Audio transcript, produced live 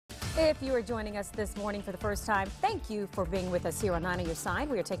If you are joining us this morning for the first time, thank you for being with us here on 9 on Your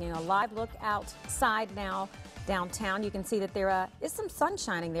Side. We are taking a live look outside now downtown. You can see that there is some sun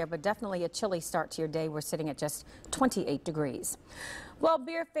shining there, but definitely a chilly start to your day. We're sitting at just 28 degrees. Well,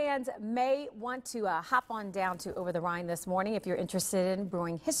 beer fans may want to hop on down to Over the Rhine this morning if you're interested in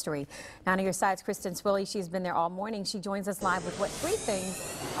brewing history. 9 on Your Side's Christian Moerlein. She's been there all morning. She joins us live with what 3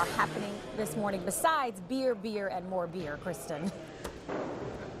 things are happening this morning besides beer, and more beer. Kristen.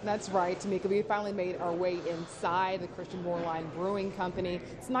 That's right, Tamika. We finally made our way inside the Christian Moerlein Brewing Company.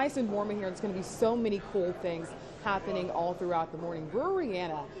 It's nice and warm in here. It's going to be so many cool things happening all throughout the morning.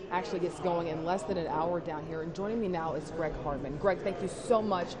 Breweriana actually gets going in less than an hour down here. And joining me now is Greg Hardman. Greg, thank you so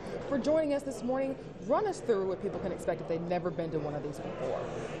much for joining us this morning. Run us through what people can expect if they've never been to one of these before.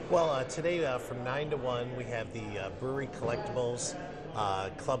 Well, today from 9 to 1, we have the Brewery Collectibles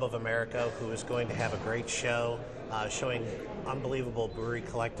Club of America, who is going to have a great show showing unbelievable brewery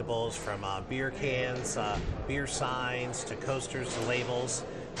collectibles, from beer cans, beer signs, to coasters, to labels.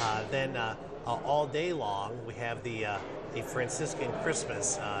 Then all day long we have the a Franciscan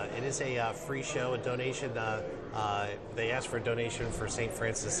Christmas. It is a free show, a donation. They ask for a donation for St.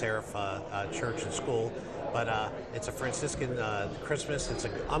 Francis Seraph Church and School. But it's a Franciscan Christmas. It's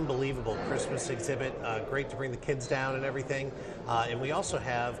an unbelievable Christmas exhibit. Great to bring the kids down and everything. And we also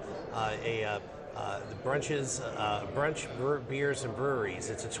have the brunch beers and breweries.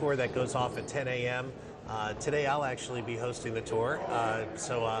 It's a tour that goes off at 10 a.m. Today I'll actually be hosting the tour.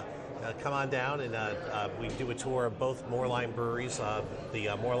 Come on down, and we do a tour of both Moerlein breweries, the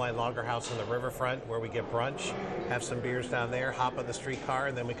Moerlein Lager House on the riverfront, where we get brunch, have some beers down there, hop on the streetcar,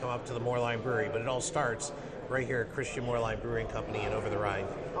 and then we come up to the Moerlein Brewery. But it all starts right here at Christian Moerlein Brewing Company in Over the Rhine.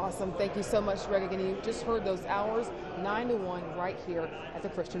 Awesome. Thank you so much, Greg. Again, you just heard those hours, 9 to 1, right here at the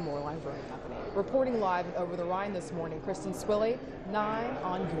Christian Moerlein Brewing Company. Reporting live at Over the Rhine this morning, Christian Moerlein, 9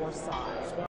 on Your Side.